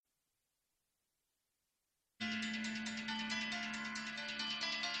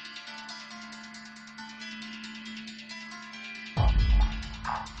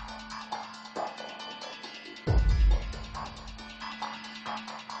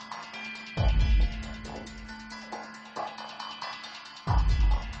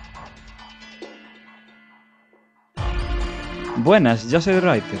Buenas, yo soy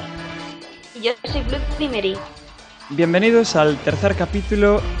Reiter. Y yo soy Blue Dimery. Bienvenidos al tercer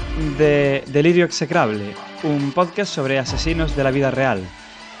capítulo de Delirio Execrable, un podcast sobre asesinos de la vida real.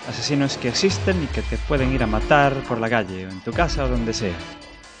 Asesinos que existen y que te pueden ir a matar por la calle, o en tu casa o donde sea.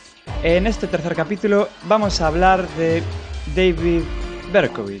 En este tercer capítulo vamos a hablar de David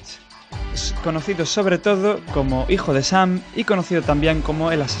Berkowitz, conocido sobre todo como hijo de Sam y conocido también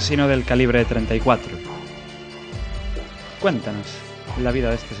como el asesino del calibre 34. Cuéntanos la vida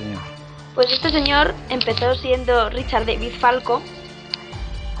de este señor. Pues este señor empezó siendo Richard David Falco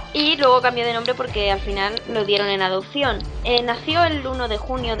y luego cambió de nombre porque al final lo dieron en adopción. Nació el 1 de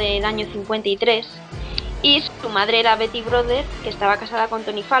junio del año 53 y su madre era Betty Brother, que estaba casada con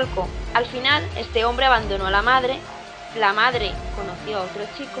Tony Falco. Al final este hombre abandonó a la madre conoció a otro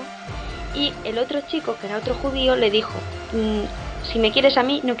chico y el otro chico, que era otro judío, le dijo: si me quieres a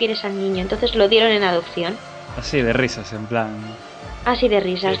mí, no quieres al niño. Entonces lo dieron en adopción. Así de risas, en plan... Así de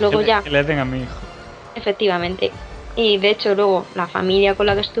risas, sí, luego ya... Que le den a mi hijo. Efectivamente. Y de hecho luego la familia con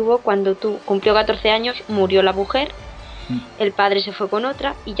la que estuvo, cuando cumplió 14 años, murió la mujer, el padre se fue con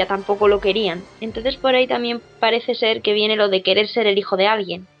otra y ya tampoco lo querían. Entonces por ahí también parece ser que viene lo de querer ser el hijo de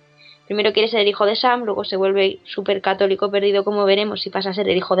alguien. Primero quiere ser el hijo de Sam, luego se vuelve súper católico perdido, como veremos, y pasa a ser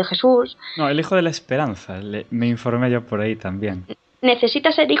el hijo de Jesús. No, el hijo de la esperanza, me informé yo por ahí también.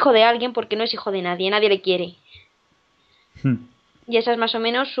 Necesita ser hijo de alguien porque no es hijo de nadie, nadie le quiere. Y esa es más o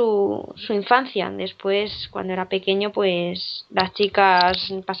menos su infancia. Después, cuando era pequeño, pues las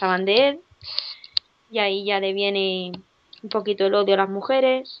chicas pasaban de él. Y ahí ya le viene un poquito el odio a las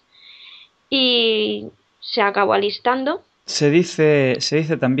mujeres. Y se acabó alistando. Se dice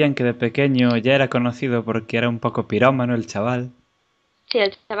también que de pequeño ya era conocido porque era un poco pirómano el chaval. Sí,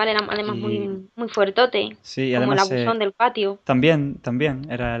 el chaval era además muy fuertote. Sí, como además, el abusón del patio. También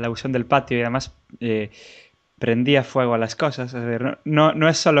era el abusón del patio y además prendía fuego a las cosas. Es decir, no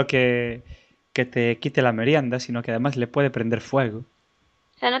es solo que te quite la merienda, sino que además le puede prender fuego.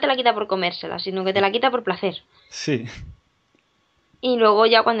 O sea, no te la quita por comérsela, sino que te la quita por placer. Sí. Y luego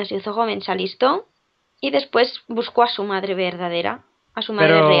ya cuando se hizo joven se alistó y después buscó a su madre verdadera, a su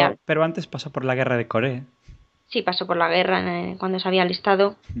madre real. Pero antes pasó por la guerra de Corea. Sí, pasó por la guerra cuando se había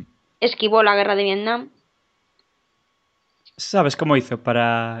alistado. Esquivó la guerra de Vietnam. ¿Sabes cómo hizo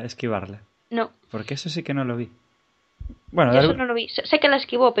para esquivarla? No. Porque eso sí que no lo vi. Bueno, Yo eso no lo vi. Sé que la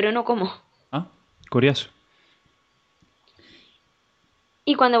esquivó, pero no cómo. Ah, curioso.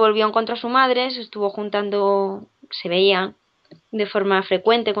 Y cuando volvió a encontrar a su madre, se estuvo juntando, se veía de forma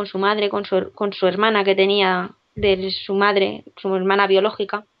frecuente con su madre, con su hermana que tenía de su madre, su hermana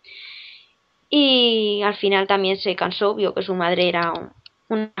biológica. Y al final también se cansó, vio que su madre era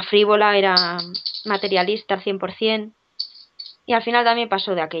una frívola, era materialista al 100%. Y al final también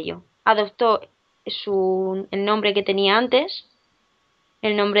pasó de aquello. Adoptó el nombre que tenía antes,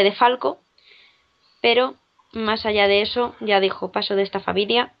 el nombre de Falco, pero más allá de eso ya dijo: paso de esta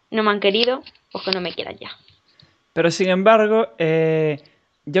familia, no me han querido, pues que no me quieran ya. Pero sin embargo,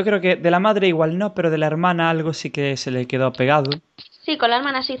 yo creo que de la madre igual no, pero de la hermana algo sí que se le quedó pegado. Sí, con la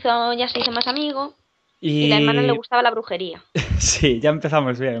hermana ya se hizo más amigo y la hermana le gustaba la brujería. Sí, ya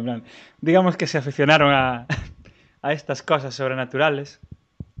empezamos bien, en plan. Digamos que se aficionaron a estas cosas sobrenaturales.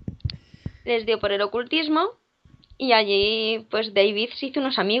 Les dio por el ocultismo y allí pues David se hizo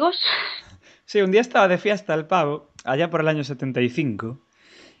unos amigos. Sí, un día estaba de fiesta el pavo, allá por el año 75,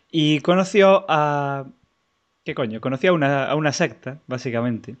 y conoció a... ¿Qué coño? Conoció a una secta,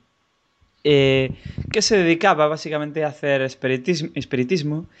 básicamente, que se dedicaba básicamente a hacer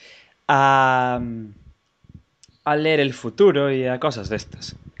espiritismo, a leer el futuro y a cosas de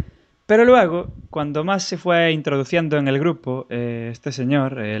estas. Pero luego, cuando más se fue introduciendo en el grupo, este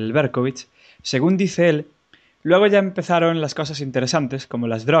señor, el Berkowitz, según dice él, luego ya empezaron las cosas interesantes, como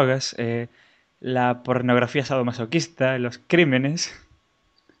las drogas, la pornografía sadomasoquista, los crímenes.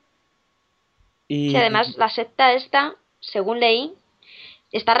 Y... Sí, además la secta esta, según leí,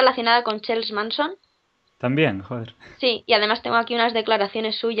 está relacionada con Charles Manson. También, joder. Sí, y además tengo aquí unas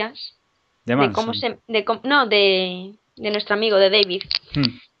declaraciones suyas De Manson. de nuestro amigo, de David.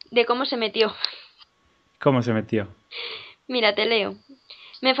 De cómo se metió. ¿Cómo se metió? Mira, te leo.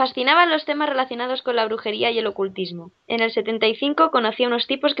 Me fascinaban los temas relacionados con la brujería y el ocultismo. En el 75 conocí a unos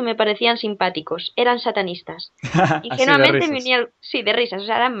tipos que me parecían simpáticos. Eran satanistas. Ingenuamente me uní al... Sí, de risas, o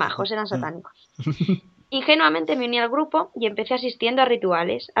sea, eran majos, eran satánicos. Ingenuamente me uní al grupo y empecé asistiendo a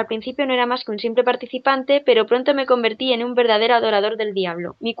rituales. Al principio no era más que un simple participante, pero pronto me convertí en un verdadero adorador del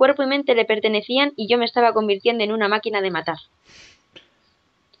diablo. Mi cuerpo y mente le pertenecían y yo me estaba convirtiendo en una máquina de matar.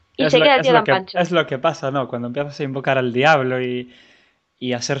 Y se queda el tío tan pancho. Es lo que pasa, ¿no? Cuando empiezas a invocar al diablo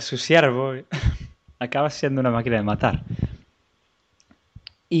y a ser su siervo, acabas siendo una máquina de matar.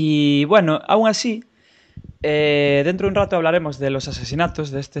 Y bueno, aún así, dentro de un rato hablaremos de los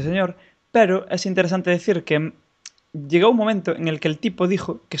asesinatos de este señor, pero es interesante decir que llegó un momento en el que el tipo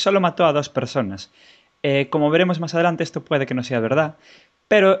dijo que solo mató a 2 personas. Como veremos más adelante, esto puede que no sea verdad,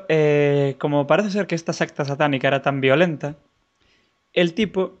 pero como parece ser que esta secta satánica era tan violenta, el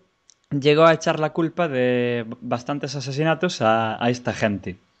tipo llegó a echar la culpa de bastantes asesinatos a esta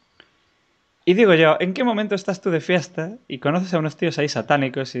gente. Y digo yo, ¿en qué momento estás tú de fiesta y conoces a unos tíos ahí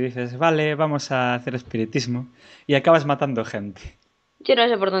satánicos y dices, vale, vamos a hacer espiritismo y acabas matando gente? Yo no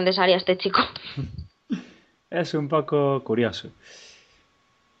sé por dónde salía este chico. Es un poco curioso.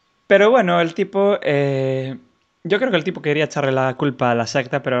 Pero bueno, el tipo... yo creo que el tipo quería echarle la culpa a la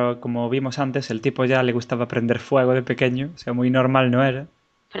secta, pero como vimos antes, el tipo ya le gustaba prender fuego de pequeño, o sea, muy normal no era.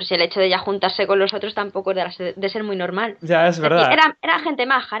 Pero si el hecho de ya juntarse con los otros tampoco es de ser muy normal. Ya, es Es decir, verdad. era gente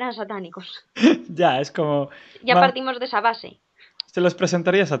maja, eran satánicos. Ya, es como... Ya partimos de esa base. Se los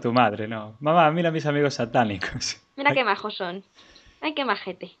presentarías a tu madre, ¿no? Mamá, mira a mis amigos satánicos. Mira qué majos son. Ay, qué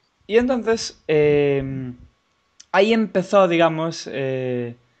majete. Y entonces, ahí empezó, digamos,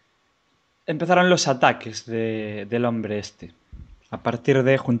 empezaron los ataques del hombre este. A partir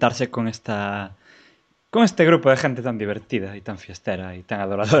de juntarse con este grupo de gente tan divertida y tan fiestera y tan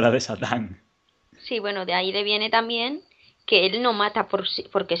adoradora de Satán. Sí, bueno, de ahí viene también que él no mata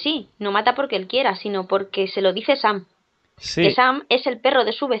porque sí, no mata porque él quiera, sino porque se lo dice Sam. Que Sí, Sam es el perro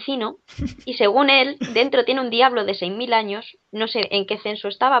de su vecino y según él, dentro tiene un diablo de 6.000 años, no sé en qué censo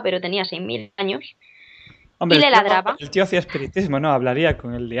estaba, pero tenía 6.000 años, hombre, y le ladraba el tío hacía espiritismo, ¿no? Hablaría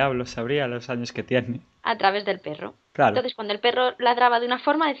con el diablo, sabría los años que tiene. a través del perro. Claro. Entonces, cuando el perro ladraba de una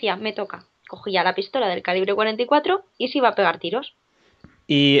forma, decía, me toca. Cogía la pistola del calibre 44 y se iba a pegar tiros.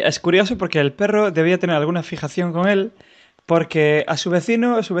 Y es curioso porque el perro debía tener alguna fijación con él, porque a su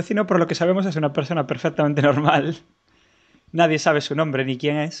vecino por lo que sabemos es una persona perfectamente normal. Nadie sabe su nombre ni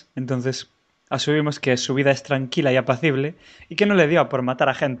quién es, entonces asumimos que su vida es tranquila y apacible y que no le dio por matar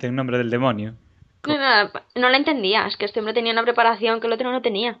a gente en nombre del demonio. No, no la entendía, es que este hombre tenía una preparación que el otro no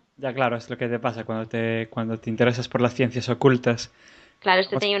tenía. Ya claro, es lo que te pasa cuando te interesas por las ciencias ocultas. Claro,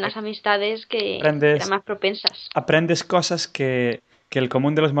 este Pues, tenía unas amistades que eran aprendes, más propensas. aprendes cosas que el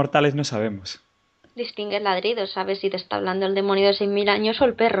común de los mortales no sabemos. Distingues ladridos, sabes si te está hablando el demonio de 6.000 años o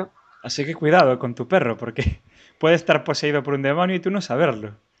el perro. Así que cuidado con tu perro, porque puede estar poseído por un demonio y tú no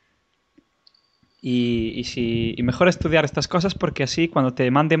saberlo. Y mejor estudiar estas cosas porque así cuando te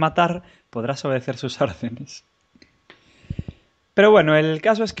mande matar podrás obedecer sus órdenes. Pero bueno, el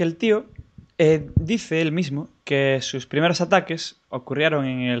caso es que el tío dice él mismo que sus primeros ataques ocurrieron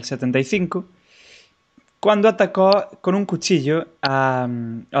en el 75 cuando atacó con un cuchillo a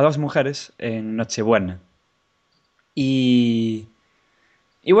 2 mujeres en Nochebuena. Y,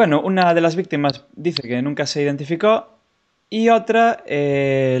 y bueno, una de las víctimas dice que nunca se identificó y otra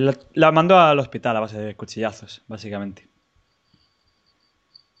la mandó al hospital a base de cuchillazos, básicamente.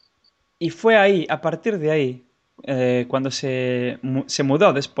 Y fue ahí, a partir de ahí, cuando se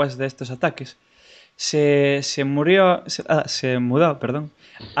mudó después de estos ataques, se mudó, perdón,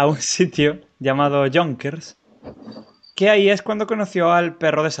 a un sitio llamado Yonkers, que ahí es cuando conoció al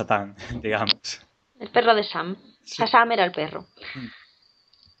perro de Satán, digamos. El perro de Sam. O Sí. sea, Sam era el perro.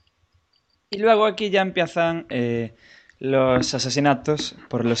 Y luego aquí ya empiezan los asesinatos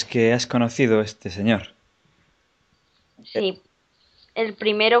por los que es conocido este señor. Sí. El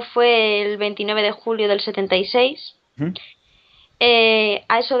primero fue el 29 de julio del 76. ¿Mm?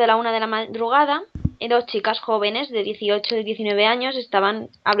 A eso de la 1 de la madrugada, 2 chicas jóvenes de 18 y 19 años estaban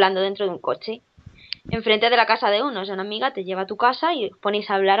hablando dentro de un coche. Enfrente de la casa de uno. O sea, una amiga te lleva a tu casa y ponéis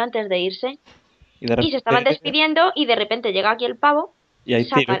a hablar antes de irse. Y de Y se estaban repente, despidiendo y de repente llega aquí el pavo, y hay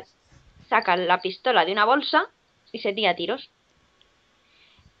tiros. saca la pistola de una bolsa y se tira a tiros.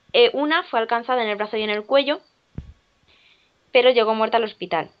 Una fue alcanzada en el brazo y en el cuello, pero llegó muerta al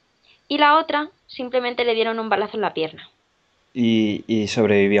hospital. Y la otra simplemente le dieron un balazo en la pierna. Y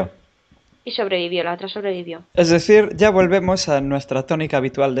sobrevivió. Y sobrevivió, la otra sobrevivió. Es decir, ya volvemos a nuestra tónica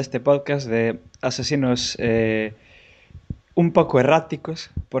habitual de este podcast de asesinos un poco erráticos,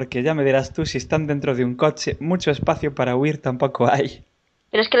 porque ya me dirás tú, si están dentro de un coche, mucho espacio para huir tampoco hay.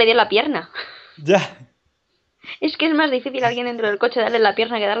 Pero es que le dio la pierna. Ya, Es que es más difícil a alguien dentro del coche darle la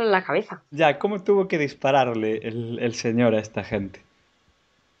pierna que darle la cabeza. ya, ¿cómo tuvo que dispararle el señor a esta gente?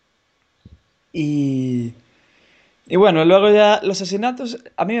 Y, y bueno, luego ya los asesinatos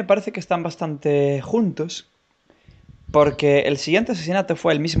a mí me parece que están bastante juntos, porque el siguiente asesinato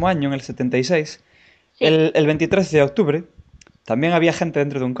fue el mismo año, en el 76, Sí, el 23 de octubre. También había gente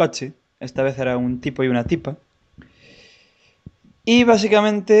dentro de un coche, esta vez era un tipo y una tipa. Y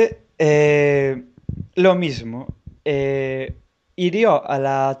básicamente lo mismo. hirió a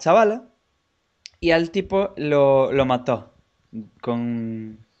la chavala y al tipo lo mató.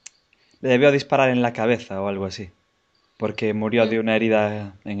 Con... Le debió disparar en la cabeza o algo así, porque murió Mm, de una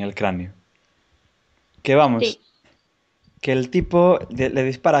herida en el cráneo. Que vamos, sí. que el tipo le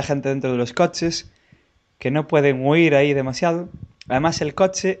dispara a gente dentro de los coches, que no pueden huir ahí demasiado. Además, el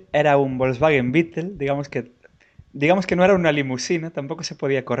coche era un Volkswagen Beetle, digamos que no era una limusina, tampoco se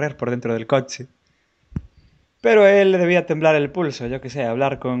podía correr por dentro del coche. Pero a él le debía temblar el pulso, yo qué sé,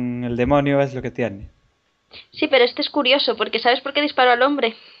 hablar con el demonio es lo que tiene. Sí, pero este es curioso, porque ¿sabes por qué disparó al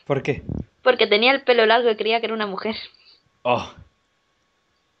hombre? ¿Por qué? Porque tenía el pelo largo y creía que era una mujer. Oh,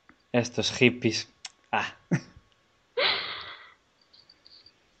 estos hippies. Ah.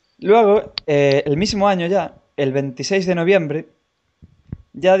 Luego, el mismo año ya, el 26 de noviembre,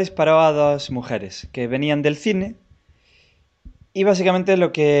 ya disparó a dos mujeres que venían del cine y básicamente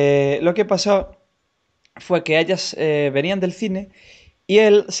lo que pasó fue que ellas venían del cine y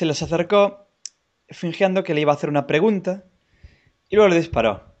él se les acercó fingiendo que le iba a hacer una pregunta y luego le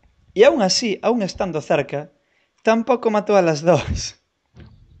disparó. Y aún así, aún estando cerca, tampoco mató a las dos.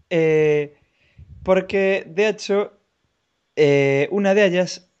 Eh, Porque, de hecho, una de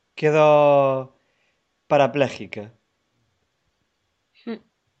ellas quedó parapléjica. Mm.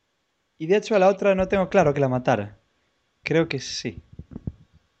 Y de hecho a la otra no tengo claro que la matara. Creo que sí.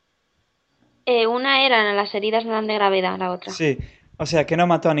 Una era las heridas no eran de gravedad, la otra. Sí, o sea que no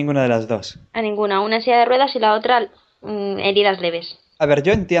mató a ninguna de las dos. A ninguna. Una en silla de ruedas y la otra heridas leves. A ver,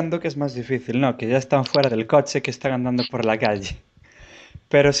 yo entiendo que es más difícil, ¿no? Que ya están fuera del coche, que están andando por la calle.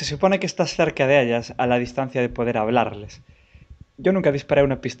 Pero se supone que estás cerca de ellas, a la distancia de poder hablarles. Yo nunca disparé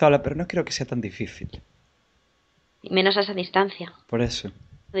una pistola, pero no creo que sea tan difícil. Y menos a esa distancia. Por eso.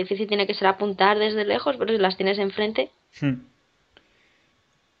 Lo difícil tiene que ser apuntar desde lejos, pero si las tienes enfrente. Hmm.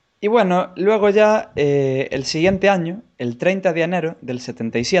 Y bueno, luego ya el siguiente año, el 30 de enero del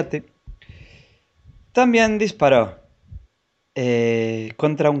 77, también disparó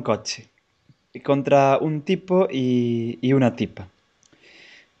contra un coche, contra un tipo y una tipa.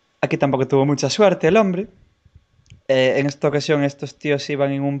 Aquí tampoco tuvo mucha suerte el hombre. En esta ocasión estos tíos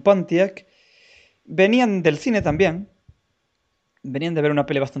iban en un Pontiac. Venían del cine también. Venían de ver una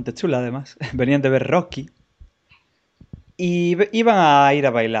peli bastante chula además. Venían de ver Rocky. Y iban a ir a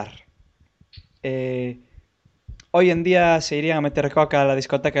bailar. Eh, Hoy en día se irían a meter coca a la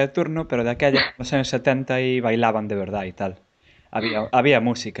discoteca de turno, pero de aquella, en los años 70 y bailaban de verdad y tal. Había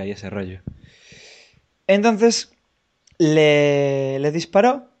música y ese rollo. Entonces le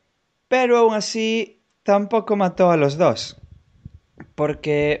disparó, pero aún así tampoco mató a los dos,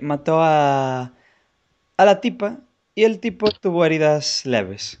 porque mató a la tipa y el tipo tuvo heridas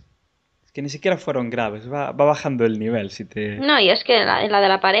leves, que ni siquiera fueron graves, va bajando el nivel si te... No, y es que en la de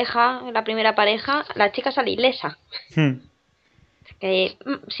la pareja, en la primera pareja, la chica sale ilesa. Hmm, Que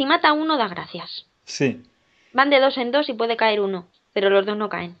si mata a uno, da gracias. sí. Van de dos en dos y puede caer uno, pero los dos no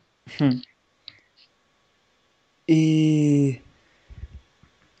caen. Hmm. Y...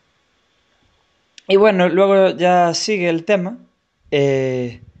 Y bueno, luego ya sigue el tema.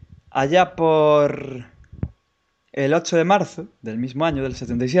 eh, Allá por el 8 de marzo del mismo año, del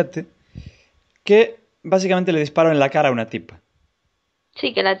 77, que básicamente le disparó en la cara a una tipa.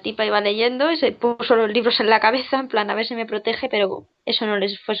 Sí, que la tipa iba leyendo y se puso los libros en la cabeza, en plan, a ver si me protege, pero eso no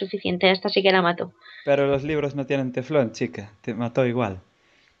les fue suficiente, esta sí que la mató. Pero los libros no tienen teflón, chica. Te mató igual.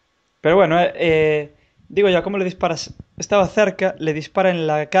 Pero bueno, digo yo, ¿cómo le disparas? Estaba cerca, le dispara en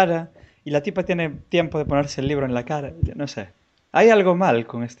la cara y la tipa tiene tiempo de ponerse el libro en la cara. Yo no sé. Hay algo mal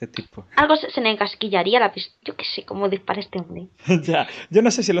con este tipo. Algo se le encasquillaría la pistola. Yo qué sé cómo dispara este hombre. Ya, yo no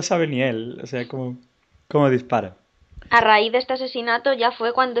sé si lo sabe ni él. O sea, cómo dispara. A raíz de este asesinato ya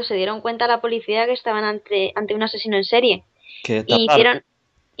fue cuando se dieron cuenta la policía que estaban ante un asesino en serie. Que Y tapar.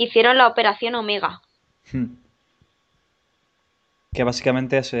 hicieron la operación Omega. Hmm. Que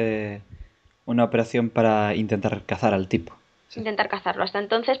básicamente es una operación para intentar cazar al tipo. Sí. Intentar cazarlo. Hasta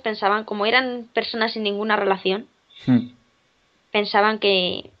entonces pensaban, como eran personas sin ninguna relación, Hmm. pensaban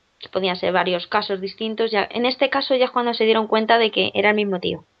que podían ser varios casos distintos. Ya, en este caso ya es cuando se dieron cuenta de que era el mismo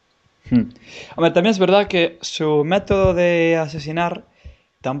tío. Hmm. Hombre, también es verdad que su método de asesinar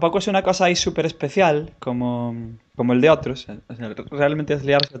tampoco es una cosa ahí súper especial como el de otros. O sea, realmente es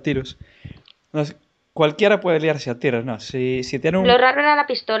liarse a tiros. No, cualquiera puede liarse a tiros, ¿no? Si tiene un... Lo raro era la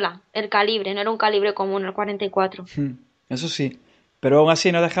pistola, el calibre, no era un calibre común, el 44. Hmm. Eso sí. Pero aún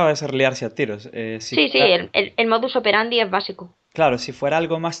así no dejaba de ser liarse a tiros. Sí, sí, el modus operandi es básico. Claro, si fuera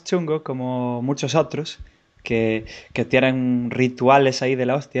algo más chungo, como muchos otros, que tienen rituales ahí de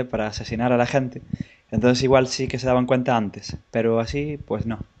la hostia para asesinar a la gente, entonces igual sí que se daban cuenta antes, pero así, pues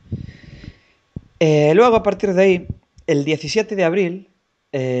no. Luego, a partir de ahí, el 17 de abril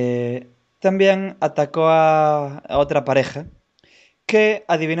también atacó a otra pareja que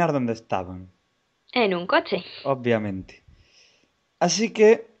adivinar dónde estaban, En un coche. obviamente. Así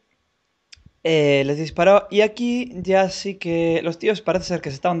que les disparó y aquí ya sí que los tíos parece ser que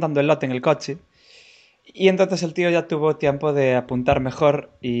se estaban dando el lote en el coche y entonces el tío ya tuvo tiempo de apuntar mejor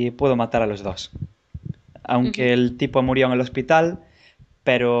y pudo matar a los dos. Ujú. Aunque el tipo murió en el hospital,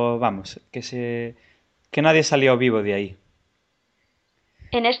 pero vamos, que nadie salió vivo de ahí.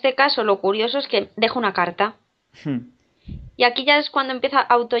 En este caso, lo curioso es que deja una carta. Hmm. Y aquí ya es cuando empieza a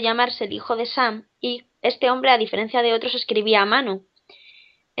autollamarse el hijo de Sam, y este hombre, a diferencia de otros, escribía a mano.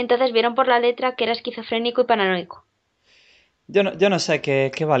 Entonces vieron por la letra que era esquizofrénico y paranoico. Yo no sé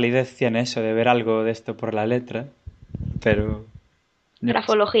qué validez tiene eso de ver algo de esto por la letra, pero yo qué sé.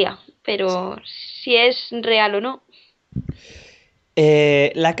 Grafología. Pero si es real o no.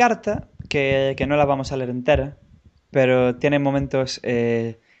 La carta, que no la vamos a leer entera, pero tiene momentos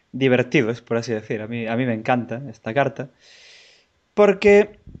divertidos, por así decir. A mí me encanta esta carta,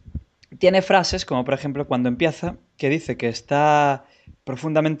 porque tiene frases como por ejemplo cuando empieza, que dice que está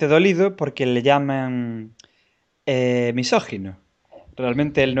profundamente dolido porque le llaman misógino.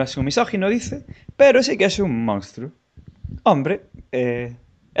 Realmente él no es un misógino, dice, pero sí que es un monstruo. Hombre,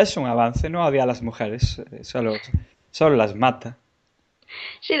 es un avance, no odia a las mujeres, solo las mata.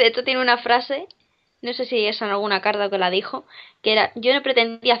 Sí, de hecho tiene una frase, no sé si es en alguna carta que la dijo, que era, yo no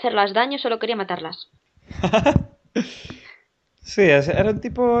pretendía hacerlas daño, solo quería matarlas. Sí, era un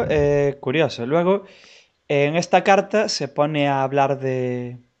tipo curioso. Luego, en esta carta se pone a hablar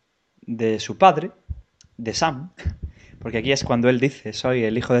de su padre, de Sam, porque aquí es cuando él dice, soy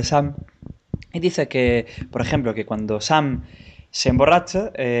el hijo de Sam, y dice que, por ejemplo, que cuando Sam se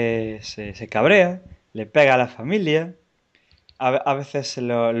emborracha, se cabrea, le pega a la familia, a veces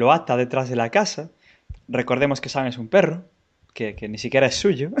lo ata detrás de la casa. Recordemos que Sam es un perro, que ni siquiera es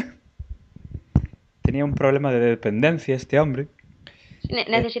suyo. Tenía un problema de dependencia este hombre. Eh,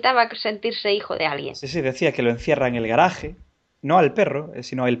 Necesitaba sentirse hijo de alguien. Sí, sí, decía que lo encierra en el garaje, no al perro,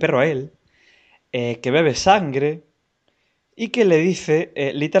 sino el perro a él, que bebe sangre y que le dice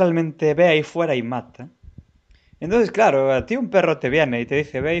literalmente ve ahí fuera y mata. Entonces, claro, a ti un perro te viene y te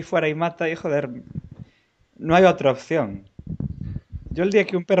dice ve ahí fuera y mata y joder, no hay otra opción. Yo el día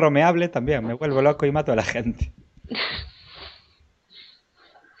que un perro me hable también me vuelvo loco y mato a la gente.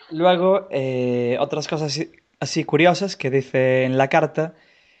 Luego, otras cosas así curiosas que dice en la carta,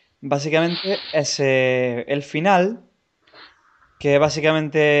 básicamente es el final que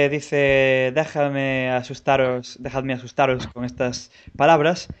básicamente dice, dejadme asustaros con estas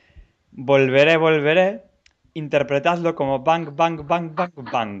palabras, volveré, volveré, interpretadlo como bang, bang, bang, bang,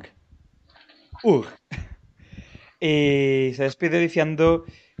 bang. Ugh. Y se despide diciendo,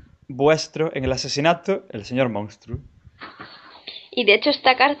 vuestro en el asesinato, el señor monstruo. Y de hecho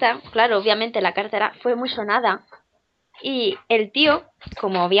esta carta, claro, obviamente la carta fue muy sonada. Y el tío,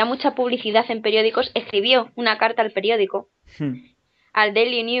 como había mucha publicidad en periódicos, escribió una carta al periódico, Hmm. al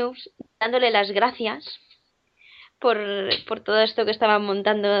Daily News, dándole las gracias por, por todo esto que estaban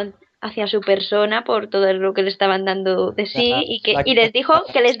montando hacia su persona, por todo lo que le estaban dando de sí, La, la- y les dijo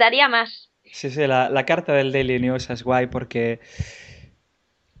que les daría más. sí, sí, la carta del Daily News es guay porque,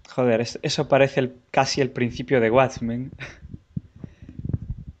 joder, eso parece casi el principio de Watchmen.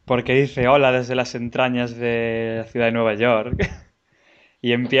 Porque dice hola desde las entrañas de la ciudad de Nueva York.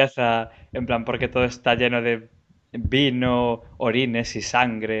 Y empieza, en plan, porque todo está lleno de vino, orines y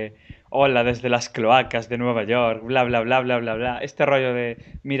sangre. Hola desde las cloacas de Nueva York, bla, bla, bla, bla, bla, bla. Este rollo de,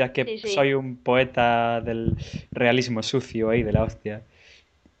 mira que Sí, sí. soy un poeta del realismo sucio ahí, de la hostia.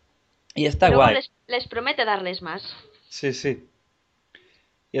 Y Y está luego guay. les promete darles más. Sí, sí.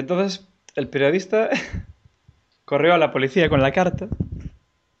 Y entonces el periodista corrió a la policía con la carta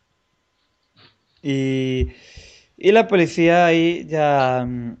y, y la policía ahí ya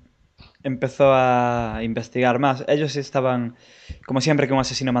empezó a investigar más. Ellos estaban, como siempre que un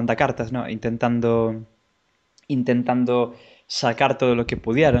asesino manda cartas, ¿no? Intentando sacar todo lo que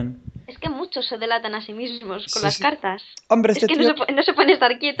pudieran. Es que muchos se delatan a sí mismos con Sí, las sí. cartas. Hombre, Es este que tío, no se pueden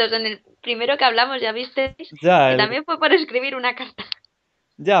estar quietos. En el primero que hablamos ya visteis ya, que también fue por escribir una carta.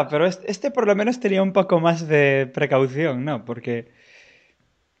 ya, pero este por lo menos tenía un poco más de precaución, ¿no? Porque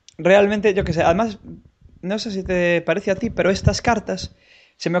realmente, yo qué sé, además, no sé si te parece a ti, pero estas cartas,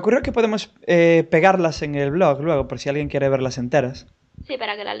 se me ocurrió que podemos pegarlas en el blog luego, por si alguien quiere verlas enteras. Sí,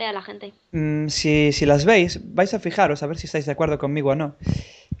 para que la lea la gente. Si las veis, vais a fijaros, a ver si estáis de acuerdo conmigo o no,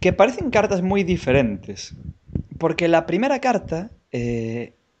 que parecen cartas muy diferentes. Porque la primera carta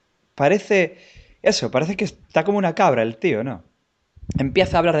parece... Eso, parece que está como una cabra el tío, ¿no?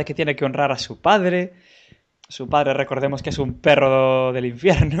 Empieza a hablar de que tiene que honrar a su padre, Su padre, recordemos que es un perro del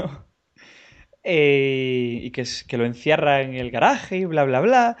infierno. Y que lo encierra en el garaje y bla, bla,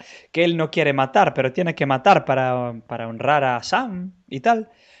 bla. Que él no quiere matar, pero tiene que matar para honrar a Sam y tal.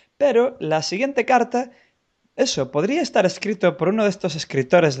 Pero la siguiente carta, eso, podría estar escrito por uno de estos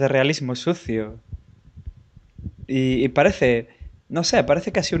escritores de realismo sucio. Y parece, no sé,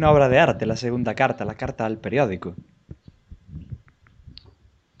 parece casi una obra de arte la segunda carta, la carta al periódico.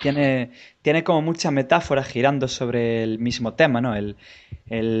 Tiene, tiene como mucha metáfora girando sobre el mismo tema, ¿no?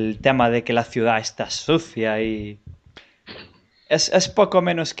 El tema de que la ciudad está sucia y... Es poco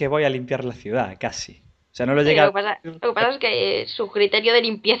menos que voy a limpiar la ciudad, casi. O sea, no lo Sí, llega a... lo que pasa es que su criterio de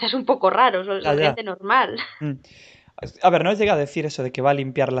limpieza es un poco raro, Ya, son ya. gente normal. Mm. A ver, no llega a decir eso de que va a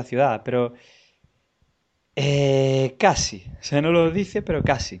limpiar la ciudad, pero... casi. O sea, no lo dice, pero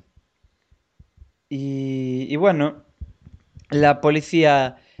casi. Y bueno, la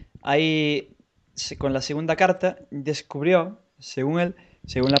policía ahí, con la segunda carta, descubrió, según él,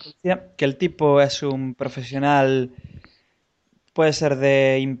 según la policía, que el tipo es un profesional, puede ser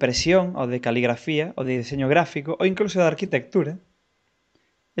de impresión o de caligrafía o de diseño gráfico o incluso de arquitectura.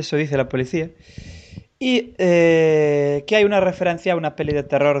 Eso dice la policía. Y que hay una referencia a una peli de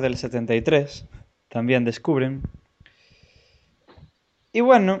terror del 73. También descubren. Y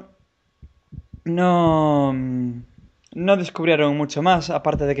bueno, no, no descubrieron mucho más,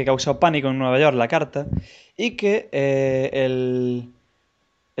 aparte de que causó pánico en Nueva York la carta, y que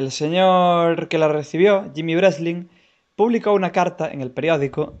el señor que la recibió, Jimmy Breslin, publicó una carta en el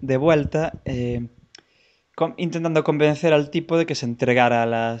periódico de vuelta, intentando convencer al tipo de que se entregara a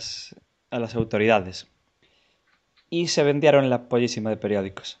las autoridades. Y se vendieron la pollísima de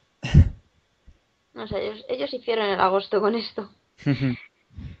periódicos. No sé, ellos hicieron el agosto con esto.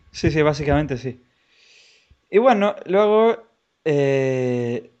 Sí, sí, básicamente sí. Y bueno, luego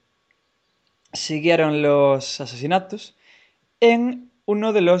eh, siguieron los asesinatos en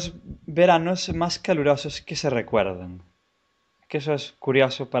uno de los veranos más calurosos que se recuerdan. Que eso es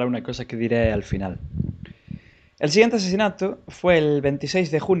curioso para una cosa que diré al final. El siguiente asesinato fue el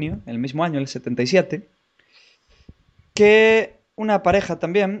 26 de junio, el mismo año, el 77, que una pareja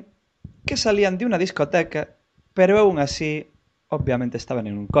también, que salían de una discoteca, pero aún así, obviamente estaban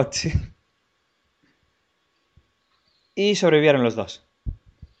en un coche, y sobrevivieron los dos.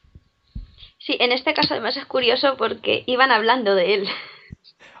 Sí, en este caso además es curioso porque iban hablando de él.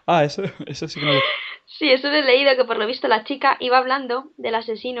 Ah, eso sí que no lo... Sí, eso lo he leído que por lo visto la chica iba hablando del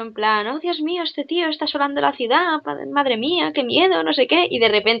asesino en plan, oh Dios mío, este tío está asolando la ciudad, madre mía, qué miedo, no sé qué, y de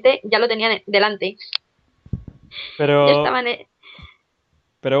repente ya lo tenían delante. Ya Pero, estaban...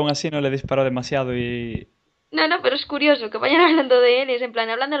 pero aún así no le disparó demasiado y... No, no, pero es curioso que vayan hablando de él y es en plan,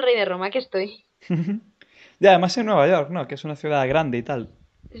 hablando del rey de Roma, aquí estoy. Y además en Nueva York, ¿no? Que es una ciudad grande y tal.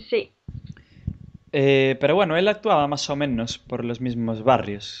 Sí, Pero bueno, él actuaba más o menos por los mismos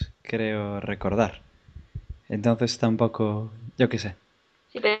barrios, creo recordar. Entonces tampoco, yo qué sé.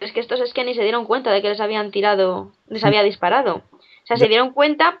 sí, pero es que estos es que ni se dieron cuenta de que les habían tirado, les había disparado. O sea, se Ya. dieron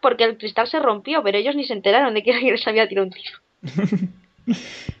cuenta porque el cristal se rompió, pero ellos ni se enteraron de que alguien les había tirado un tiro.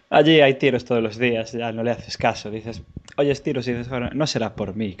 Allí hay tiros todos los días, ya no le haces caso. Dices, oyes tiros y dices, "Bueno, no será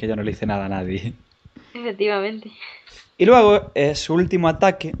por mí, que yo no le hice nada a nadie". Efectivamente. Y luego, su último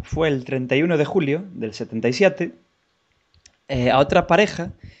ataque fue el 31 de julio del 77, a otra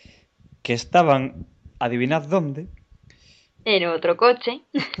pareja que estaban, adivinad dónde, En otro coche.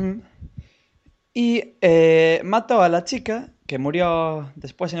 y mató a la chica, que murió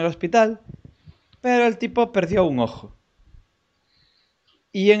después en el hospital, pero el tipo perdió un ojo.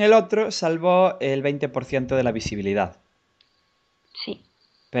 Y en el otro salvó el 20% de la visibilidad. Sí.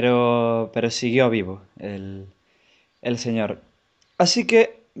 Pero siguió vivo el señor. Así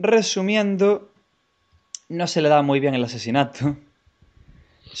que, resumiendo, no se le da muy bien el asesinato.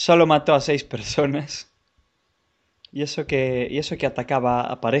 Solo mató a 6 personas. Y eso que atacaba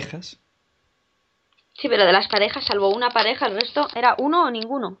a parejas. Sí, pero de las parejas, salvo una pareja, el resto era uno o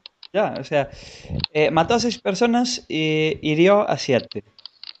ninguno. Ya, o sea, mató a 6 personas y hirió a 7.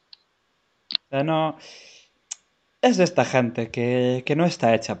 O sea, no. Es de esta gente que no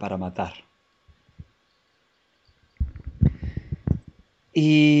está hecha para matar.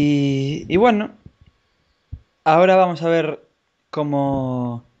 Y bueno, ahora vamos a ver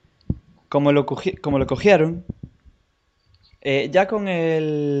cómo, cómo lo cogieron. Ya con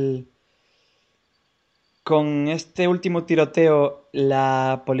este último tiroteo,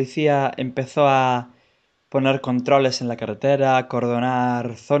 la policía empezó a poner controles en la carretera, a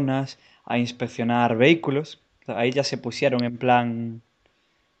acordonar zonas, a inspeccionar vehículos. Ahí ya se pusieron en plan,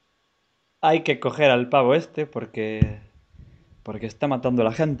 hay que coger al pavo este porque está matando a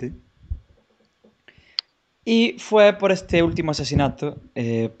la gente. Y fue por este último asesinato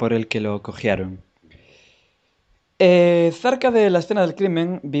por el que lo cogieron. Cerca de la escena del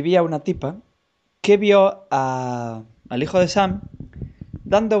crimen vivía una tipa que vio al hijo de Sam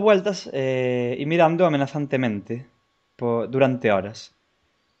dando vueltas y mirando amenazantemente durante horas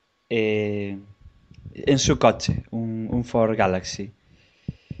eh, en su coche, un Ford Galaxy.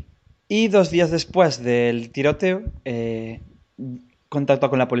 Y 2 días después del tiroteo,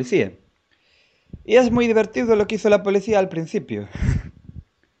 contactó con la policía. Y es muy divertido lo que hizo la policía al principio.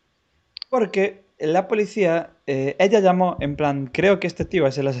 Porque la policía, ella llamó en plan, creo que este tío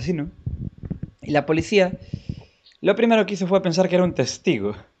es el asesino. Y la policía lo primero que hizo fue pensar que era un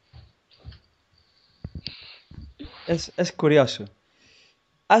testigo. Es curioso.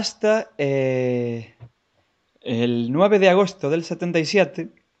 Hasta el 9 de agosto del 77,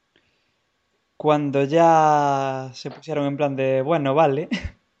 cuando ya se pusieron en plan de, bueno, vale,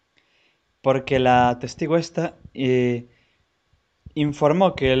 porque la testigo esta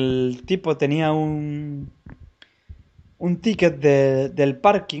informó que el tipo tenía un ticket del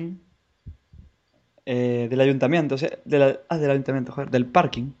parking del ayuntamiento, o sea, del ayuntamiento, joder, del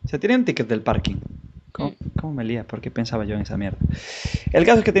parking. O sea, tenía un ticket del parking. ¿Cómo, Mm. cómo me lía? ¿Por qué pensaba yo en esa mierda? El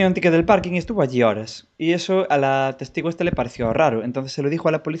caso es que tenía un ticket del parking y estuvo allí horas. Y eso a la testigo este le pareció raro. Entonces se lo dijo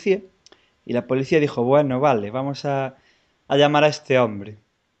a la policía y la policía dijo, bueno, vale, vamos a llamar a este hombre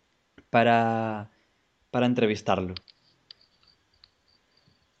para, para entrevistarlo.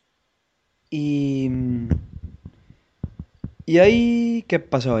 Y, y ahí, ¿qué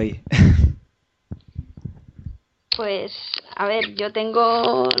pasó ahí? Pues, a ver, yo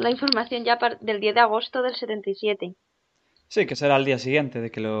tengo la información ya del 10 de agosto del 77, Sí, que será el día siguiente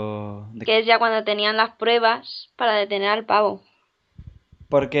de que que es ya cuando tenían las pruebas para detener al pavo.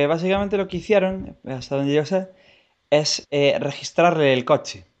 Porque básicamente lo que hicieron, hasta donde yo sé, es registrarle el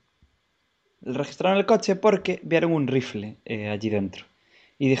coche. Registraron el coche porque vieron un rifle allí dentro.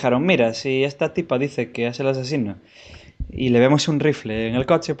 Y dijeron, mira, si esta tipa dice que es el asesino y le vemos un rifle en el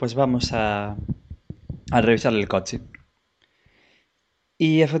coche, pues vamos a revisar el coche.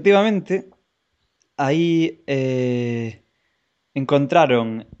 Y efectivamente, ahí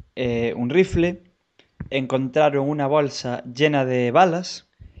encontraron un rifle, encontraron una bolsa llena de balas,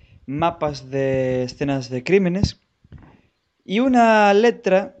 mapas de escenas de crímenes y una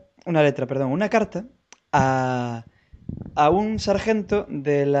carta a, a un sargento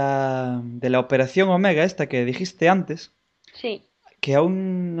de la Operación Omega, esta que dijiste antes, Sí, que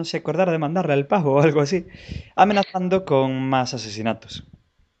aún no se acordara de mandarle al pavo o algo así, amenazando con más asesinatos.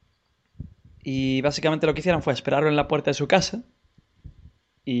 Y básicamente lo que hicieron fue esperarlo en la puerta de su casa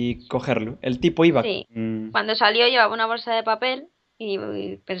y cogerlo. El tipo iba sí. con... Cuando salió llevaba una bolsa de papel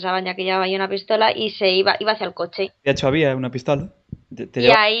y pensaban ya que llevaba ahí una pistola y iba hacia el coche. De hecho, había una pistola. Te Y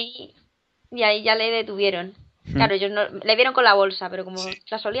llevaba... ahí, y ahí ya le detuvieron. Claro, ellos no, le vieron con la bolsa, pero como Sí,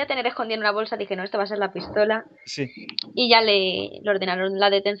 la solía tener escondida en una bolsa, dije, no, esta va a ser la pistola. sí. Y ya le ordenaron la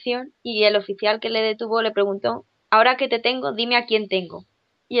detención y el oficial que le detuvo le preguntó, ahora que te tengo, dime a quién tengo.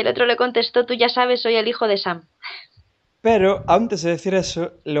 Y el otro le contestó, tú ya sabes, soy el hijo de Sam. Pero antes de decir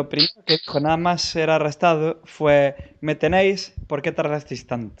eso, lo primero que dijo nada más ser arrestado fue, me tenéis, ¿por qué tardasteis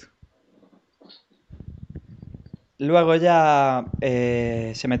tanto? Luego ya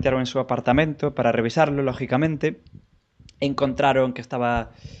se metieron en su apartamento para revisarlo, lógicamente. Encontraron que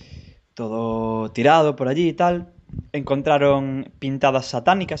estaba todo tirado por allí y tal. Encontraron pintadas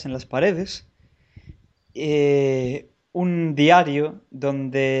satánicas en las paredes. Un diario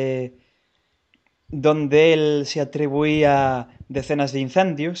donde él se atribuía decenas de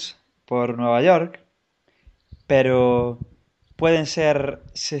incendios por Nueva York, pero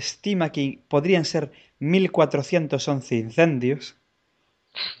se estima que podrían ser 1411 incendios.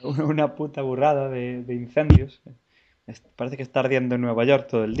 Una puta burrada de incendios. Parece que está ardiendo en Nueva York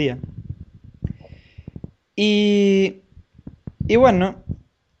todo el día. Y, y bueno,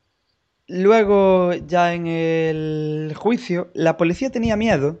 luego ya en el juicio, la policía tenía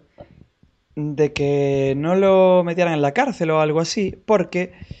miedo de que no lo metieran en la cárcel o algo así,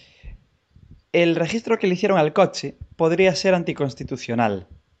 porque el registro que le hicieron al coche podría ser anticonstitucional,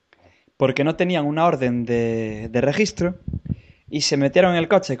 porque no tenían una orden de registro y se metieron en el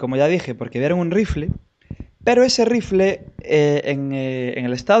coche, como ya dije, porque vieron un rifle, pero ese rifle en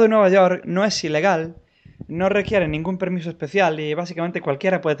el estado de Nueva York no es ilegal, no requiere ningún permiso especial y básicamente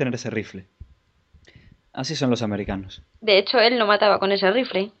cualquiera puede tener ese rifle. Así son los americanos. De hecho, él no mataba con ese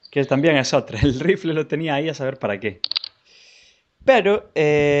rifle. Que también es otra, el rifle lo tenía ahí a saber para qué. Pero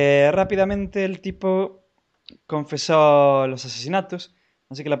rápidamente el tipo confesó los asesinatos,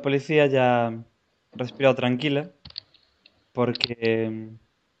 así que la policía ya respiró tranquila, porque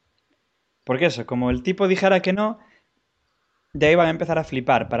Porque eso, como el tipo dijera que no, ya iban a empezar a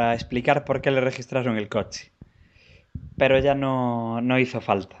flipar para explicar por qué le registraron el coche. Pero ya no hizo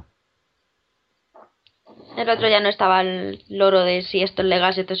falta. El otro ya no estaba el loro de si esto es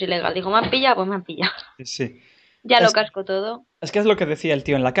legal, si esto es ilegal. Dijo, me han pillado, pues me han pillado. Sí, sí. Ya lo Es, casco todo. es que es lo que decía el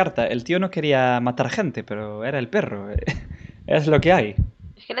tío en la carta. El tío no quería matar gente, pero era el perro. Es lo que hay.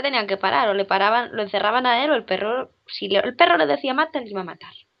 Es que le tenían que parar, o le paraban, lo encerraban a él, o el perro, si el perro le decía mata, le iba a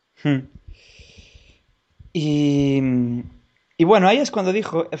matar. Hmm. Y, y bueno, ahí es cuando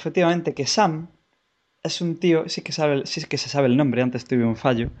dijo efectivamente que Sam es un tío, sí que se sabe el nombre, antes tuve un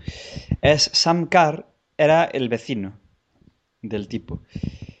fallo. Es Sam Carr, era el vecino del tipo.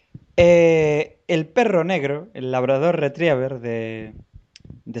 El perro negro, el labrador retriever de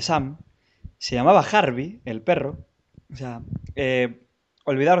Sam, se llamaba Harvey, el perro. O sea,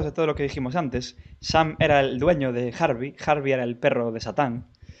 olvidaros de todo lo que dijimos antes. Sam era el dueño de Harvey, Harvey era el perro de Satán,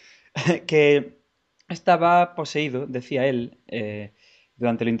 que estaba poseído, decía él,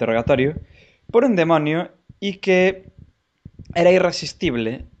 durante el interrogatorio, por un demonio y que era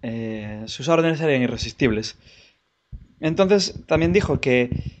irresistible, sus órdenes eran irresistibles. Entonces también dijo que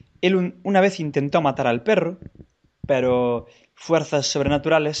él una vez intentó matar al perro, pero fuerzas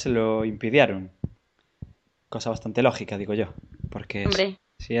sobrenaturales se lo impidieron. Cosa bastante lógica, digo yo, porque Hombre,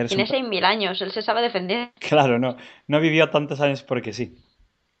 si eres un tiene perro... 6000 años, él se sabe defender. Claro, no vivió tantos años porque sí.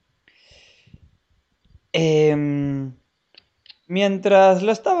 Em, Mientras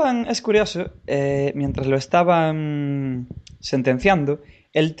lo estaban, es curioso, mientras lo estaban sentenciando,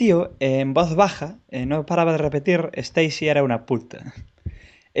 el tío, en voz baja, no paraba de repetir, Stacy era una puta.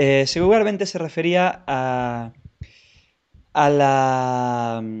 Seguramente se refería a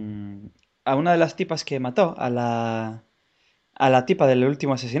la, a una de las tipas que mató, a la tipa del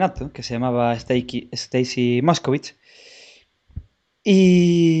último asesinato, que se llamaba Stacy Moscovich.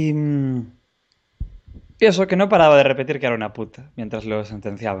 Y eso que no paraba de repetir que era una puta mientras lo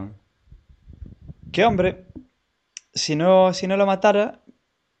sentenciaban. Que hombre, si no lo matara,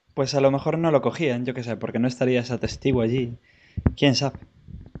 pues a lo mejor no lo cogían, yo qué sé, porque no estaría ese testigo allí. ¿Quién sabe?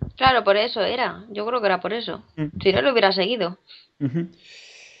 Claro, por eso era. Yo creo que era por eso. Mm, Si no, lo hubiera seguido. ujú.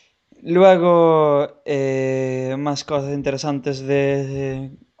 Luego, más cosas interesantes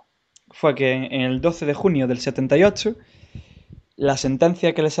fue que en el 12 de junio del 78, la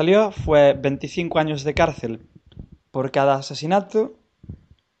sentencia que le salió fue 25 años de cárcel por cada asesinato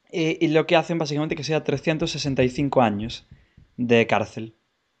y lo que hacen básicamente que sea 365 años de cárcel.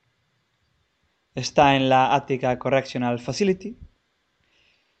 Está en la Attica Correctional Facility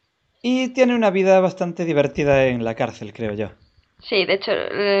y tiene una vida bastante divertida en la cárcel, creo yo. Sí, de hecho,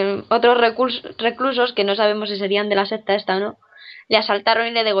 otros reclusos que no sabemos si serían de la secta esta o no, le asaltaron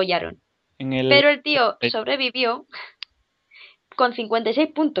y le degollaron. En el... Pero el tío sobrevivió con 56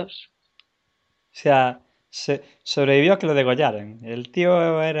 puntos. O sea, sobrevivió a que lo degollaran. El tío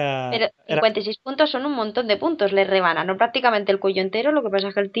Pero era... 56 puntos son un montón de puntos. Le rebanaron prácticamente el cuello entero. Lo que pasa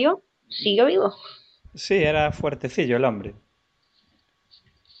es que el tío siguió vivo. Sí, era fuertecillo el hombre.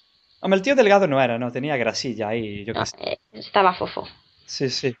 Hombre, el tío delgado no era, no, tenía grasilla ahí, yo qué No, sé. estaba fofo.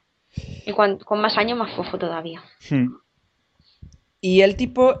 Sí, sí. Y con más años, más fofo todavía. Hmm. Y el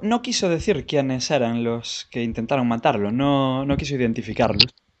tipo no quiso decir quiénes eran los que intentaron matarlo, no quiso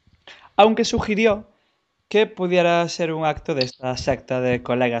identificarlos, aunque sugirió que pudiera ser un acto de esta secta de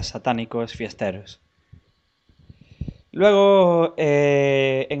colegas satánicos fiesteros. Luego,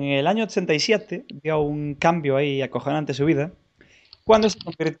 en el año 87, dio un cambio ahí acojonante en su vida, cuando se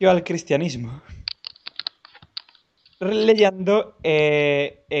convirtió al cristianismo, leyendo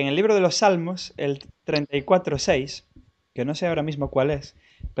en el libro de los Salmos, el 34:6, que no sé ahora mismo cuál es,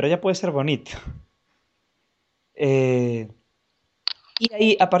 pero ya puede ser bonito. Eh, y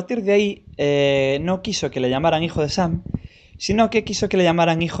ahí, a partir de ahí, no quiso que le llamaran hijo de Sam, sino que quiso que le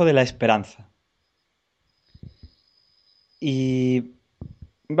llamaran hijo de la esperanza. Y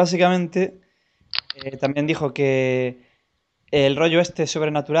básicamente también dijo que el rollo este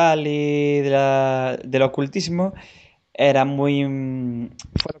sobrenatural y del ocultismo era muy...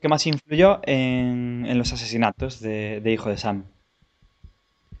 fue lo que más influyó en los asesinatos de Hijo de Sam.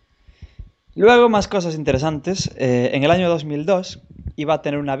 Luego, más cosas interesantes. En el año 2002 iba a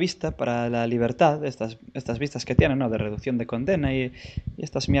tener una vista para la libertad, estas vistas que tienen, ¿no? De reducción de condena y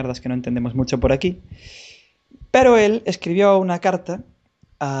estas mierdas que no entendemos mucho por aquí. Pero él escribió una carta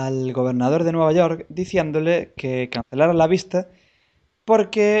al gobernador de Nueva York diciéndole que cancelara la vista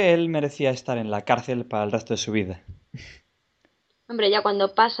porque él merecía estar en la cárcel para el resto de su vida. Hombre, ya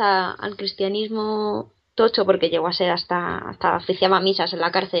cuando pasa al cristianismo tocho, porque llegó a ser hasta oficiaba misas en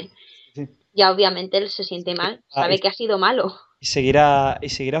la cárcel, Sí. ya obviamente él se siente mal, Ah, sabe que ha sido malo. y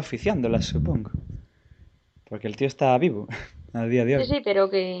seguirá oficiándolas, supongo. Porque el tío está vivo a día de Sí, hoy. sí, pero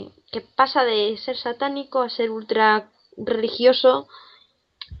que pasa de ser satánico a ser ultra religioso.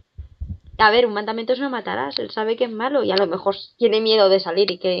 A ver, un mandamiento es no matarás, él sabe que es malo y a lo mejor tiene miedo de salir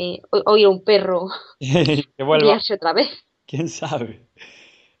y que oír a un perro Que vuelva, liarse otra vez. quién sabe.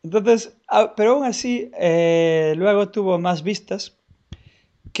 Entonces, pero aún así, luego tuvo más vistas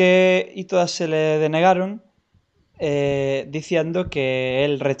y todas se le denegaron, diciendo que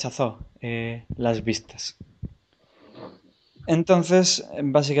él rechazó las vistas. Entonces,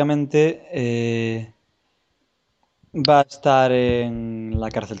 básicamente, va a estar en la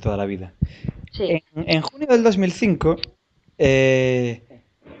cárcel toda la vida. Sí, En junio del 2005, eh,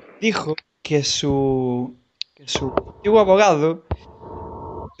 dijo que su antiguo abogado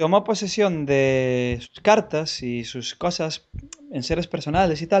tomó posesión de sus cartas y sus cosas en seres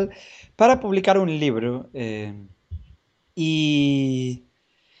personales y tal para publicar un libro. Y,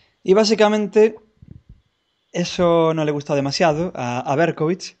 y básicamente eso no le gustó demasiado a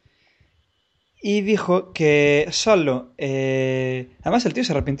Berkowitz y dijo que solo... además el tío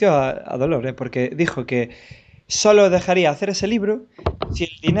se arrepintió a dolor, porque dijo que solo dejaría hacer ese libro si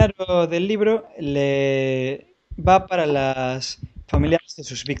el dinero del libro le va para las familiares de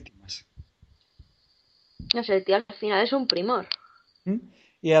sus víctimas. no sé, el tío al final es un primor. ¿Mm?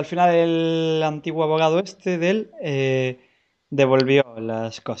 Y al final el antiguo abogado este de él devolvió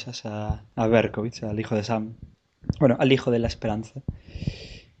las cosas a Berkowitz, al hijo de Sam. Bueno, al hijo de la esperanza.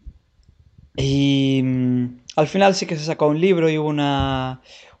 Y al final sí que se sacó un libro y hubo una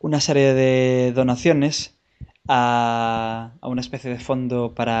serie de donaciones a una especie de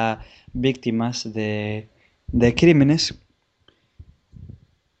fondo para víctimas de crímenes.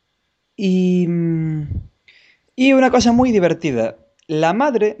 Y, y una cosa muy divertida. La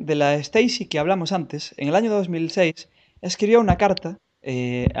madre de la Stacy que hablamos antes, en el año 2006, escribió una carta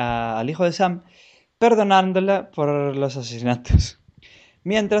al hijo de Sam perdonándola por los asesinatos.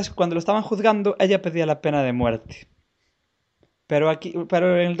 Mientras, cuando lo estaban juzgando, ella pedía la pena de muerte. Pero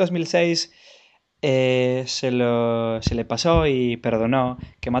en el 2006 se le pasó y perdonó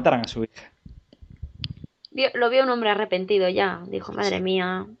que mataran a su hija. Lo vio un hombre arrepentido ya. Dijo, Sí, madre sí.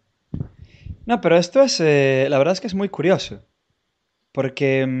 mía. No, pero esto es, la verdad es que es muy curioso,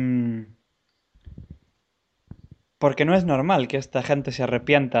 porque, porque no es normal que esta gente se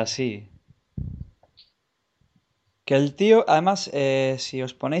arrepienta así. Que el tío, además, si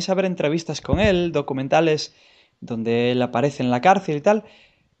os ponéis a ver entrevistas con él, documentales donde él aparece en la cárcel y tal,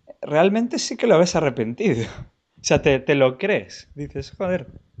 realmente sí que lo ves arrepentido. O sea, te lo crees. Dices, joder.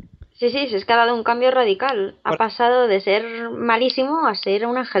 Sí, sí, se es que ha dado un cambio radical. Ha Por- pasado de ser malísimo a ser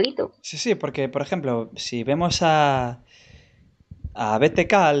un angelito. Sí, sí, porque, por ejemplo, si vemos a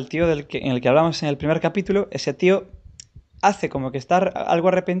BTK, al tío en el que hablamos en el primer capítulo, ese tío hace como que está algo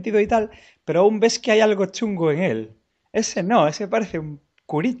arrepentido y tal, pero aún ves que hay algo chungo en él. Ese no, ese parece un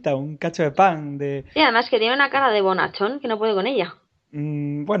curita, un cacho de pan de... Sí, además que tiene una cara de bonachón que no puede con ella.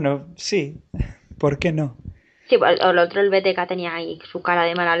 Bueno, sí, ¿por qué no? Sí, pues, o el otro, el BTK, tenía ahí su cara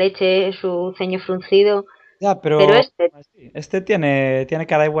de mala leche, su ceño fruncido. Ya, Pero pero este sí, este tiene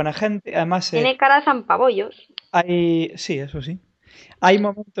cara de buena gente. Además, tiene cara de zampabollos. sí, eso sí. Hay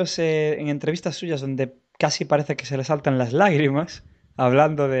momentos en entrevistas suyas donde casi parece que se le saltan las lágrimas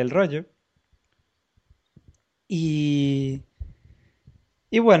hablando del rollo. Y,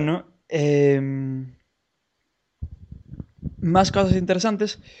 y bueno, más cosas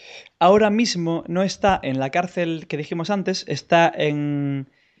interesantes. Ahora mismo no está en la cárcel que dijimos antes, está en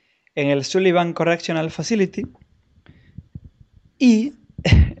el Sullivan Correctional Facility y,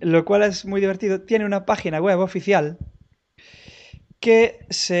 lo cual es muy divertido, tiene una página web oficial que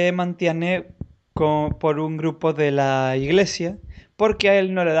se mantiene por un grupo de la iglesia porque a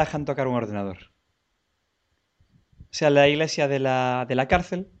él no le dejan tocar un ordenador. O sea, la iglesia de la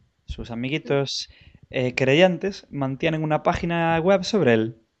cárcel, sus amiguitos creyentes, mantienen una página web sobre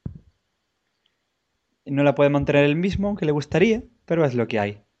él. No la puede mantener él mismo, aunque le gustaría, pero es lo que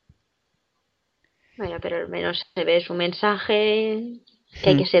hay. Bueno, pero al menos se ve su mensaje, que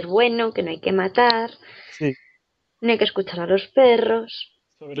hay Hmm, que ser bueno, que no hay que matar, sí, no hay que escuchar a los perros.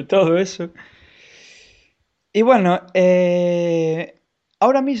 sobre todo eso. Y bueno,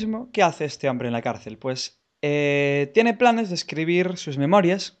 ahora mismo, ¿qué hace este hombre en la cárcel? Pues tiene planes de escribir sus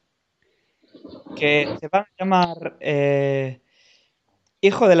memorias, que se van a llamar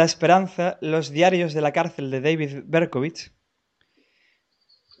Hijo de la Esperanza, los diarios de la cárcel de David Berkowitz,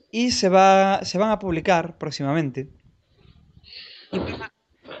 y se van a publicar próximamente. Y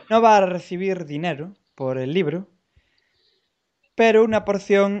no va a recibir dinero por el libro, pero una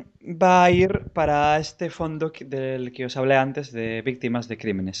porción va a ir para este fondo del que os hablé antes de víctimas de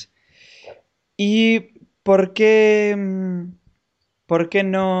crímenes. ¿Y por qué, por qué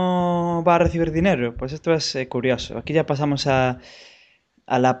no va a recibir dinero? Pues esto es curioso. Aquí ya pasamos a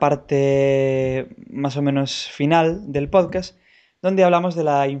la parte más o menos final del podcast, donde hablamos de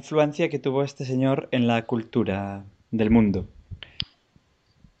la influencia que tuvo este señor en la cultura del mundo.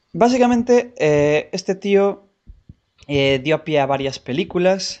 Básicamente, este tío dio pie a varias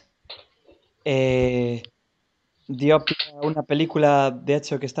películas. eh, Dio pie a una película, de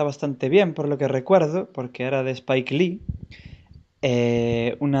hecho, que está bastante bien, por lo que recuerdo, porque era de Spike Lee.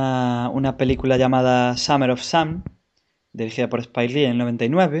 Una película llamada Summer of Sam, dirigida por Spike Lee en el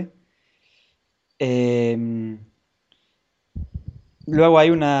 99. Eh, Luego hay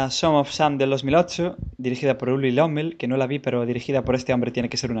una Song of Sam del 2008, dirigida por Ulrich Lommel, que no la vi, pero dirigida por este hombre tiene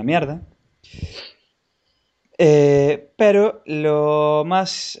que ser una mierda. Pero lo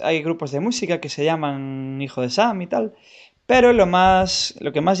más... Hay grupos de música que se llaman Hijo de Sam y tal. Pero lo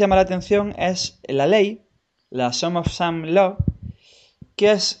que más llama la atención es la ley, la Song of Sam Law,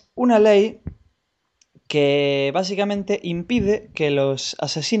 que es una ley que básicamente impide que los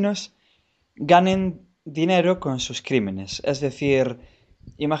asesinos ganen dinero con sus crímenes. Es decir,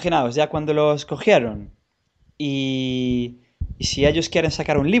 imaginaos, ya cuando los cogieron y si ellos quieren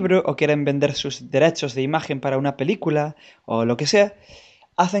sacar un libro o quieren vender sus derechos de imagen para una película o lo que sea,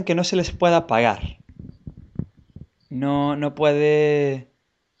 hacen que no se les pueda pagar. No puede...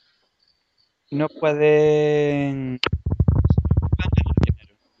 No pueden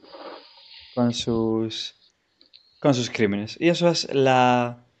con con sus crímenes. Y eso es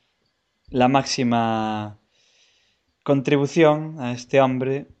la máxima contribución a este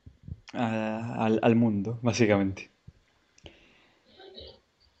hombre al mundo, básicamente.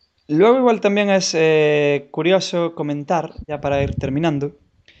 Luego igual también es curioso comentar, ya para ir terminando,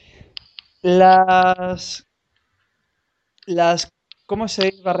 las, las cómo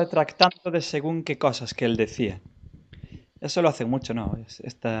se iba retractando de según qué cosas que él decía. Eso lo hace mucho, ¿no?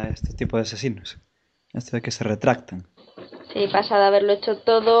 Este tipo de asesinos. Esto de que se retractan. Sí, pasa de haberlo hecho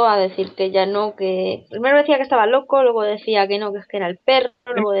todo a decir que ya no, que primero decía que estaba loco, luego decía que no, que es que era el perro,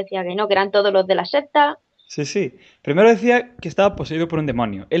 luego decía que no, que eran todos los de la secta. Sí, sí. Primero decía que estaba poseído por un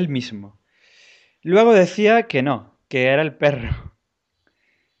demonio, él mismo. Luego decía que no, que era el perro.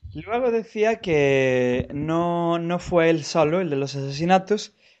 Luego decía que no fue él solo el de los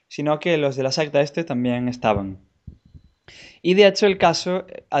asesinatos, sino que los de la secta este también estaban. Y de hecho el caso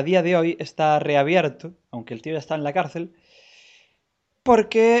a día de hoy está reabierto, aunque el tío ya está en la cárcel,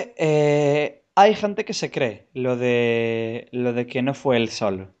 porque hay gente que se cree lo de que no fue él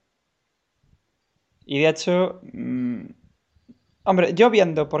solo. Y de hecho, hombre, yo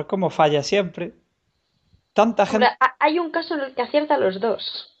viendo por cómo falla siempre, tanta Hombre, gente... hay un caso en el que acierta los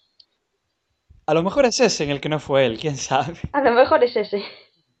dos. A lo mejor es ese en el que no fue él, quién sabe. A lo mejor es ese.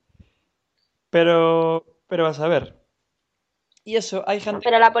 Pero vas a ver. Y eso, hay gente...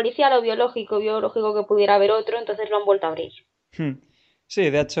 Pero la policía lo biológico que pudiera haber otro, entonces lo han vuelto a abrir. Hmm.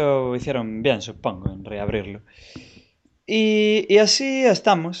 Sí, de hecho hicieron bien, supongo, en reabrirlo. Y así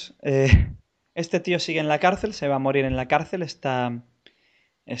estamos. Este tío sigue en la cárcel, se va a morir en la cárcel,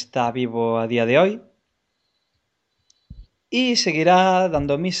 está vivo a día de hoy y seguirá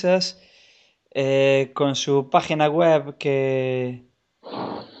dando misas con su página web que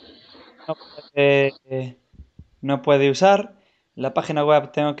no puede, no puede usar. La página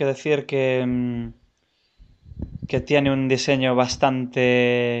web tengo que decir que tiene un diseño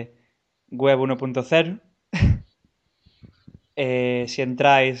bastante web 1.0. Si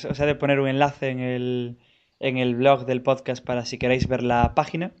entráis, os he de poner un enlace en el blog del podcast para si queréis ver la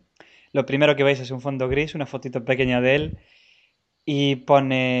página. Lo primero que veis es un fondo gris, una fotito pequeña de él y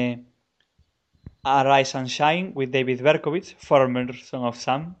pone Arise and Shine with David Berkowitz, former Son of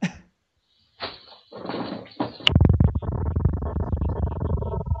Sam.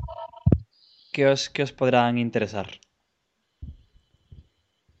 Que os podrán interesar.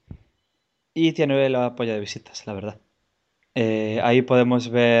 Y tiene el apoyo de visitas, la verdad. Ahí podemos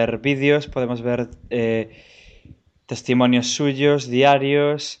ver vídeos, podemos ver testimonios suyos,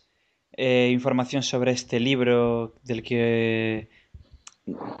 diarios, información sobre este libro del que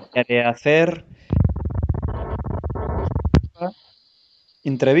haré hacer,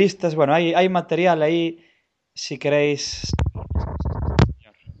 entrevistas, bueno, hay material ahí si queréis.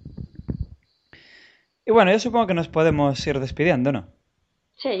 Y bueno, yo supongo que nos podemos ir despidiendo, ¿no?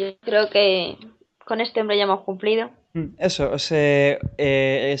 Sí, yo creo que con este hombre ya hemos cumplido. Eso, si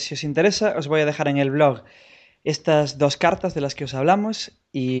os interesa, os voy a dejar en el blog estas dos cartas de las que os hablamos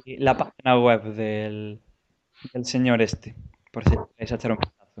y la página web del señor este, por si queréis echar un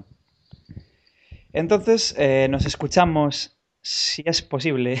vistazo. Entonces, nos escuchamos, si es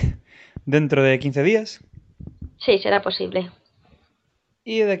posible, dentro de 15 días. Sí, será posible.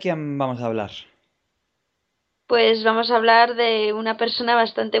 ¿Y de quién vamos a hablar? Pues vamos a hablar de una persona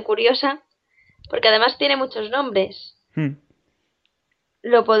bastante curiosa, porque además tiene muchos nombres. Hmm.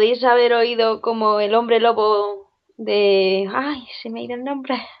 Lo podéis haber oído como el hombre lobo de... Ay, se me ha ido el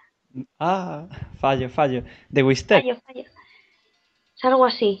nombre. Ah, fallo. De Wisted, Fallo, fallo. Es algo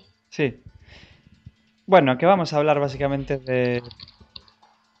así. sí. Bueno, que vamos a hablar básicamente de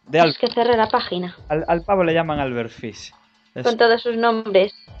Es que cerré la página Al pavo le llaman Albert Fish. con Es, todos sus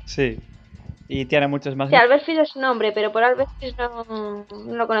nombres. sí. Y tiene muchos más Sí, nombres. Albert Fish es su nombre, pero por Albert Fish no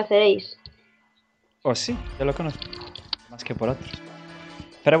lo conoceréis. O sí, yo lo conozco. Más que por otros.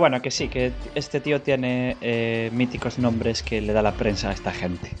 Pero bueno, que sí, que este tío tiene míticos nombres que le da la prensa a esta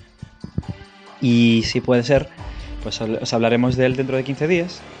gente. Y si puede ser, pues os hablaremos de él dentro de 15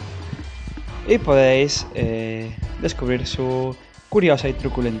 días. Y podéis descubrir su curiosa y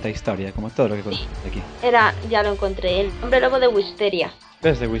truculenta historia, como todo lo que conocéis aquí. Ya lo encontré, el hombre lobo de Wisteria.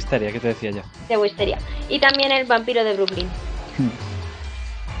 Desde Wisteria, que te decía yo. De Wisteria. Y también el vampiro de Brooklyn.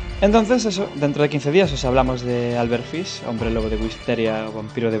 Entonces, eso, dentro de 15 días os hablamos de Albert Fish, hombre lobo de Wisteria o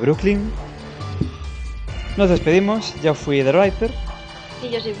vampiro de Brooklyn. Nos despedimos, yo fui The Writer. Y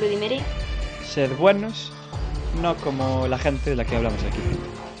yo soy Bloody Mary. Sed buenos, no como la gente de la que hablamos aquí.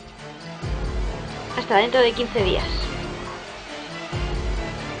 Hasta dentro de 15 días.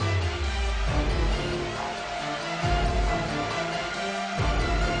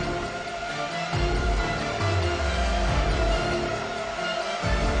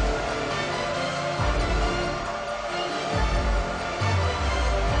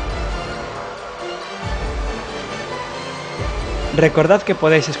 Recordad que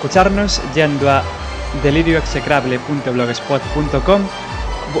podéis escucharnos yendo a delirioexecrable.blogspot.com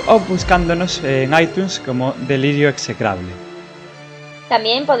o buscándonos en iTunes como Delirio Execrable.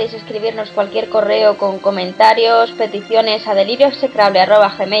 También podéis escribirnos cualquier correo con comentarios, peticiones a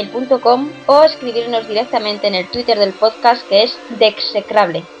delirioexecrable@gmail.com o escribirnos directamente en el Twitter del podcast, que es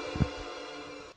Dexecrable.